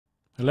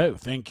Hello,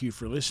 thank you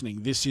for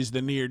listening. This is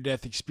the near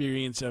death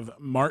experience of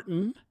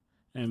Martin,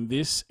 and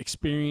this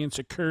experience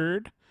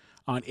occurred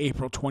on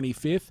April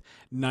 25th,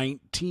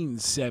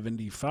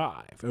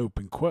 1975.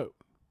 Open quote.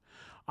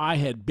 I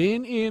had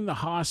been in the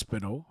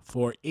hospital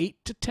for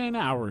 8 to 10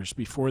 hours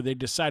before they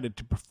decided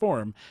to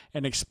perform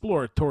an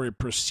exploratory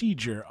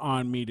procedure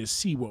on me to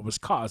see what was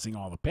causing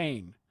all the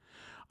pain.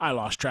 I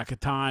lost track of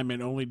time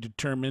and only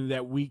determined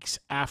that weeks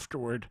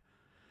afterward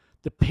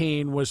the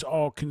pain was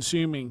all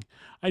consuming.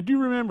 I do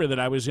remember that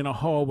I was in a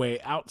hallway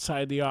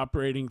outside the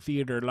operating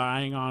theater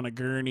lying on a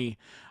gurney.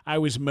 I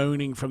was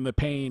moaning from the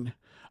pain.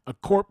 A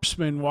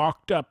corpseman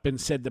walked up and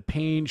said the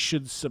pain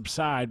should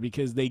subside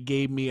because they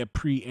gave me a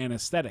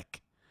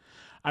pre-anesthetic.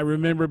 I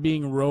remember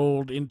being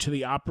rolled into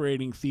the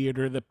operating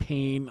theater, the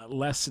pain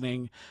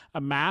lessening. A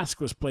mask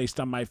was placed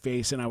on my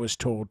face and I was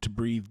told to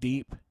breathe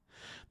deep.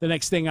 The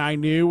next thing I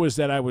knew was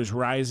that I was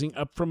rising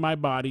up from my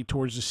body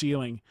towards the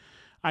ceiling.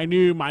 I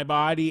knew my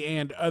body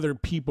and other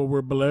people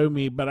were below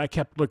me, but I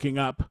kept looking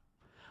up.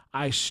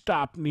 I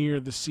stopped near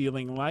the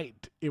ceiling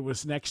light. It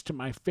was next to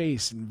my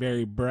face and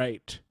very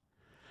bright.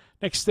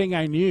 Next thing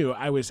I knew,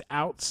 I was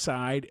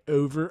outside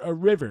over a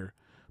river,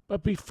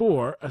 but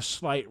before a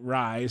slight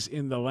rise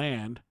in the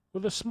land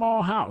with a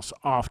small house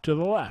off to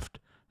the left,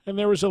 and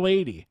there was a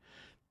lady,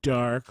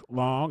 dark,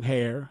 long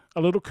hair,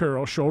 a little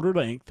curl, shoulder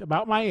length,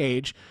 about my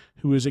age,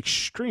 who was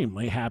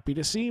extremely happy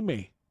to see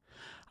me.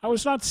 I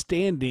was not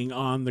standing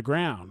on the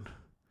ground.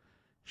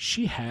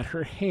 She had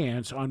her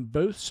hands on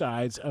both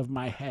sides of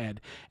my head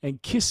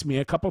and kissed me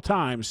a couple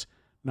times.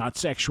 Not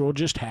sexual,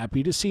 just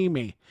happy to see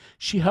me.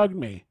 She hugged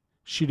me.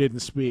 She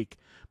didn't speak,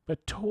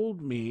 but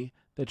told me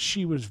that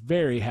she was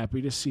very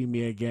happy to see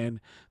me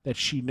again, that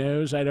she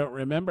knows I don't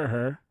remember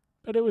her,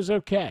 but it was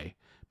okay,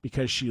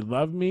 because she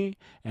loved me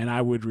and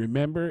I would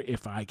remember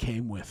if I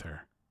came with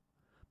her.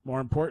 More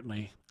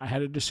importantly, I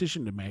had a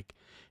decision to make.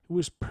 It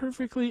was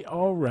perfectly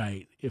all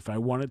right if I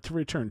wanted to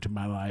return to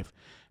my life,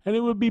 and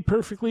it would be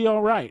perfectly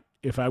all right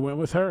if I went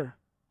with her.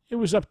 It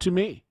was up to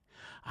me.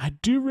 I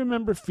do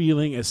remember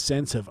feeling a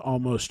sense of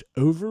almost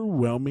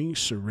overwhelming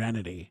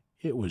serenity.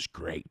 It was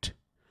great.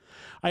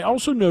 I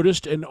also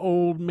noticed an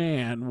old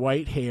man,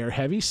 white hair,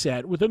 heavy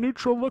set, with a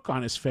neutral look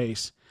on his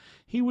face.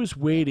 He was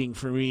waiting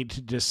for me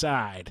to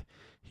decide.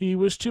 He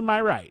was to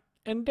my right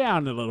and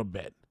down a little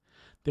bit.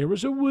 There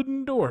was a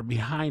wooden door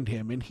behind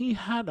him, and he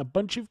had a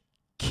bunch of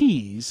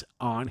keys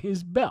on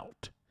his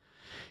belt.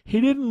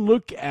 He didn't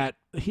look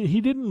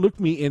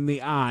me in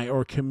the eye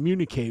or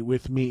communicate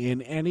with me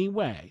in any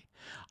way.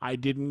 I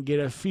didn't get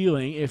a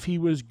feeling if he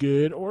was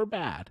good or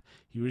bad.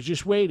 He was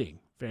just waiting,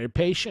 very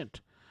patient.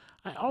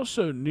 I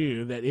also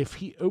knew that if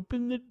he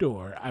opened the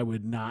door, I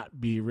would not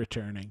be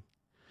returning.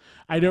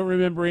 I don't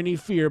remember any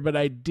fear, but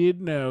I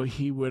did know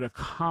he would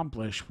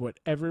accomplish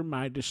whatever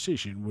my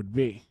decision would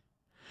be.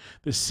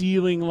 The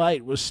ceiling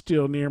light was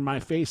still near my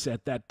face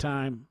at that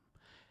time,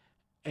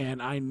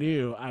 and I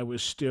knew I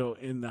was still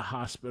in the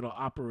hospital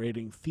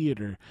operating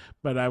theater,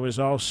 but I was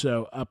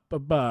also up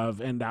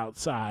above and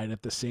outside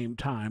at the same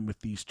time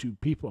with these two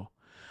people.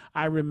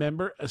 I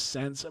remember a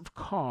sense of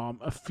calm,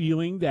 a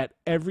feeling that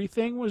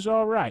everything was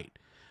all right.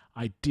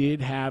 I did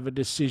have a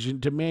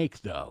decision to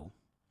make, though.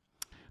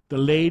 The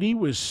lady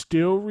was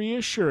still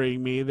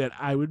reassuring me that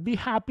I would be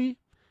happy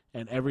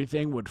and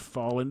everything would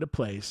fall into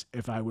place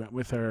if I went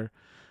with her,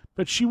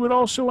 but she would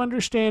also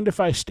understand if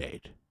I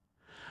stayed.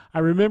 I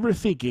remember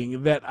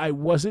thinking that I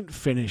wasn't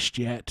finished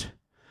yet,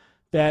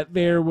 that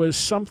there was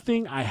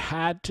something I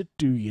had to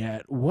do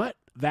yet. What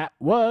that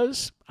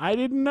was, I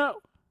didn't know.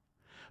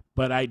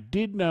 But I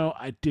did know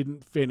I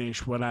didn't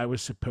finish what I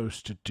was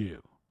supposed to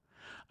do.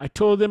 I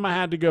told them I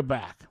had to go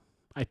back.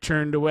 I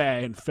turned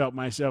away and felt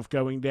myself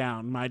going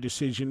down, my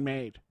decision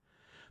made.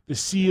 The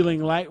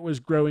ceiling light was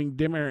growing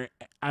dimmer.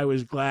 I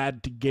was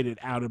glad to get it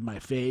out of my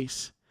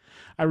face.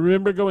 I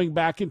remember going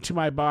back into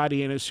my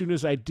body, and as soon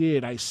as I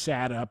did, I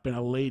sat up and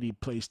a lady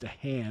placed a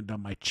hand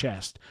on my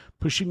chest,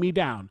 pushing me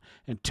down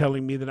and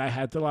telling me that I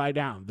had to lie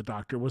down. The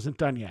doctor wasn't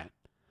done yet.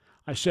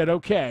 I said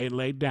okay and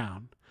laid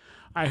down.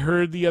 I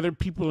heard the other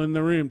people in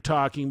the room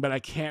talking, but I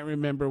can't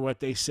remember what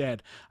they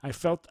said. I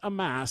felt a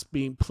mask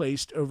being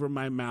placed over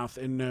my mouth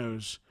and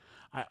nose.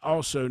 I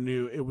also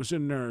knew it was a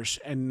nurse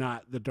and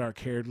not the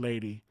dark-haired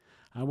lady.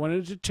 I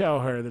wanted to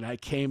tell her that I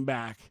came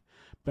back,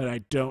 but I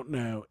don't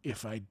know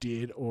if I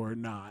did or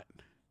not.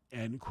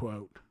 End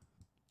quote.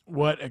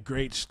 What a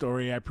great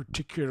story. I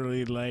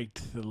particularly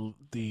liked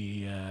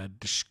the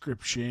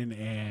description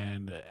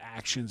and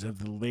actions of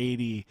the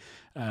lady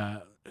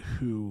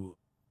who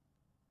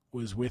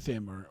was with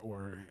him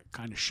or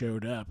kind of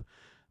showed up,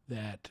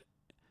 that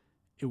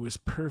it was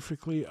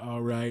perfectly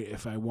all right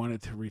if I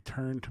wanted to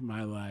return to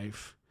my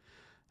life.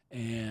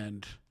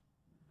 And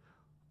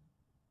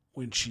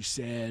when she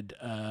said,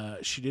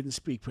 she didn't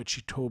speak, but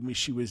she told me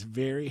she was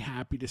very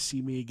happy to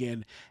see me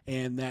again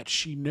and that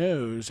she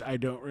knows I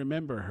don't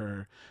remember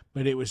her,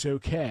 but it was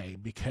okay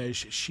because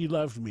she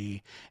loved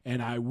me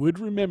and I would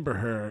remember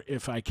her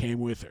if I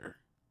came with her.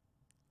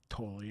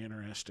 Totally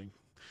interesting.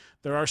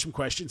 There are some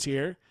questions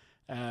here.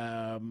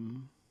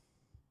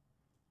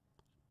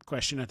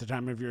 Question, at the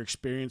time of your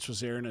experience, was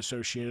there an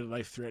associated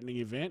life-threatening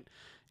event?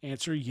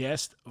 Answer,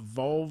 yes.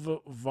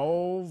 Volvulus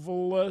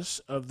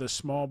of the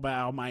small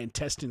bowel. My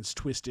intestines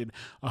twisted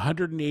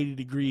 180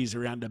 degrees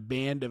around a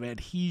band of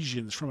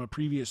adhesions from a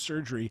previous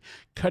surgery,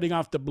 cutting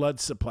off the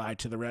blood supply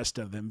to the rest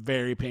of them.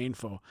 Very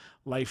painful.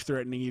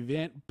 Life-threatening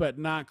event, but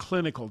not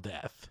clinical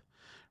death.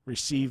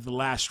 Received the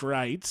last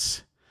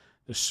rites.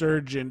 The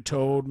surgeon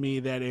told me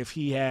that if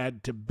he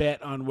had to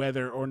bet on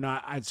whether or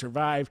not I'd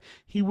survive,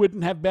 he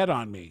wouldn't have bet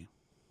on me.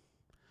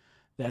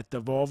 That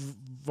the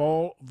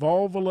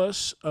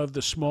volvulus of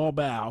the small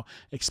bowel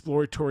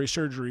exploratory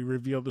surgery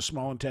revealed the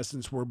small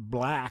intestines were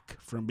black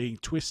from being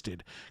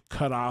twisted,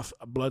 cut off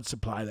a blood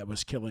supply that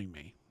was killing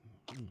me.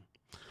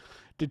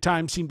 Did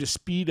time seem to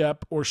speed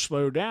up or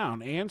slow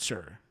down?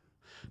 Answer.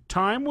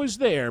 Time was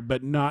there,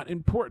 but not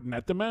important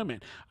at the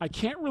moment. I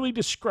can't really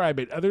describe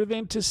it other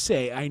than to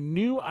say I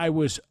knew I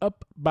was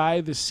up by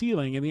the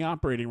ceiling in the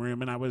operating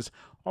room, and I was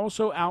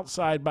also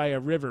outside by a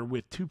river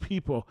with two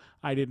people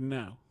I didn't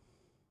know.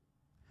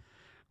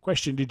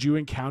 Question, did you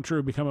encounter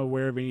or become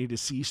aware of any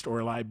deceased or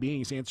alive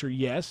beings? Answer,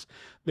 yes.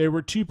 There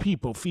were two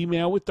people,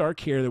 female with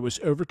dark hair that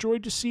was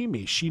overjoyed to see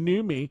me. She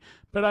knew me,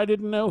 but I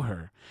didn't know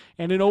her.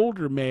 And an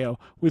older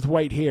male with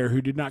white hair who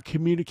did not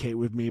communicate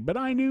with me, but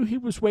I knew he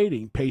was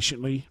waiting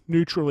patiently,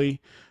 neutrally,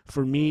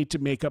 for me to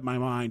make up my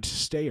mind to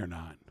stay or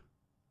not.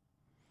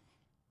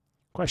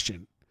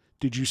 Question,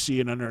 did you see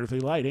an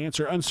unearthly light?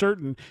 Answer,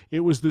 uncertain.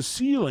 It was the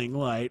ceiling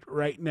light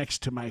right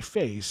next to my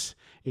face.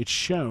 It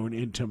shone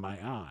into my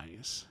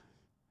eyes.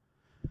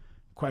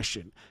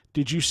 Question,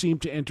 did you seem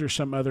to enter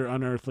some other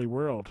unearthly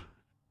world?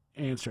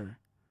 Answer,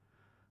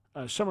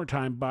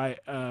 summertime by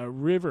a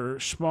river,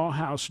 small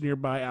house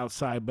nearby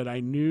outside, but I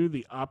knew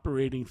the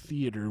operating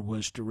theater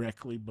was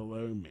directly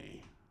below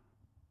me.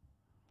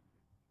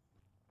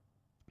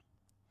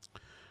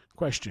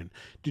 Question,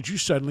 did you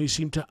suddenly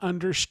seem to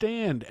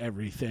understand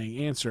everything?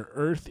 Answer,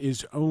 Earth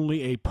is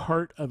only a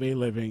part of a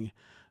living,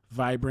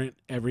 vibrant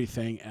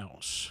everything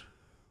else.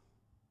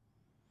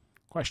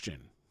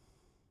 Question,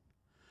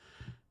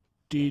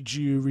 did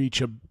you reach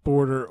a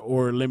border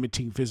or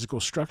limiting physical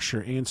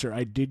structure? Answer,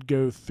 I did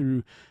go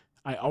through.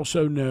 I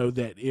also know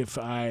that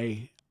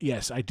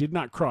yes, I did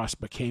not cross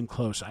but came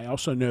close. I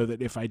also know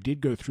that if I did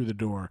go through the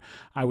door,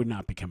 I would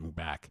not be coming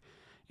back.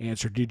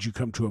 Answer, did you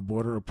come to a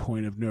border or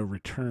point of no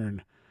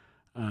return?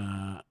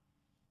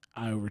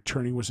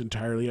 Returning was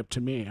entirely up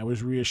to me. I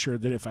was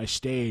reassured that if I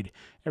stayed,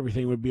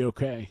 everything would be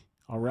okay.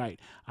 All right.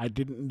 I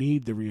didn't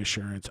need the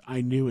reassurance.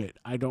 I knew it.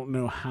 I don't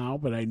know how,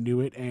 but I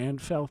knew it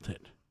and felt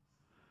it.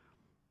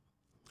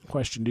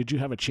 Question, did you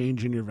have a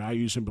change in your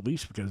values and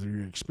beliefs because of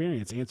your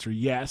experience? Answer,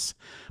 yes,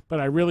 but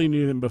I really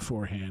knew them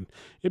beforehand.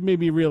 It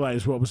made me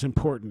realize what was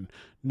important,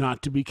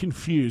 not to be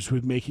confused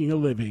with making a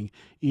living,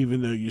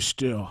 even though you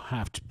still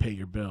have to pay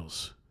your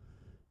bills.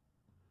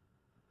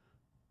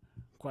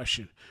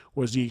 Question,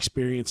 was the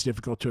experience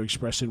difficult to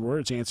express in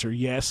words? Answer,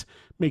 yes.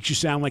 Makes you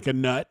sound like a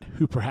nut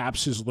who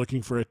perhaps is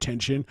looking for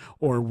attention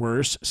or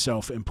worse,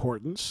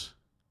 self-importance.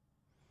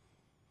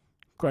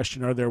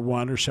 Question, are there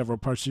one or several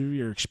parts of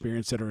your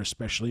experience that are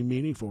especially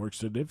meaningful or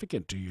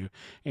significant to you?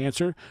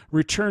 Answer,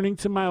 returning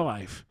to my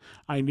life.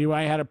 I knew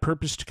I had a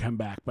purpose to come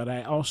back, but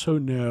I also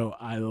know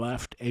I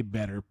left a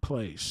better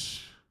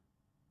place.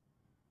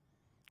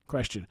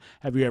 Question,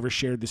 have you ever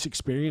shared this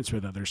experience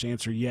with others?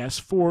 Answer, yes,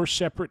 4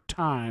 separate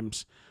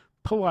times.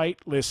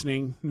 Polite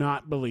listening,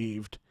 not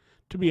believed.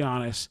 To be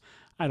honest,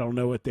 I don't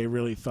know what they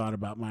really thought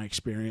about my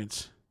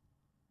experience.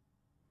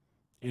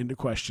 End of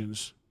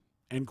questions.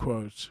 End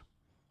quotes.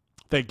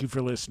 Thank you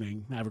for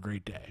listening. Have a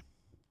great day.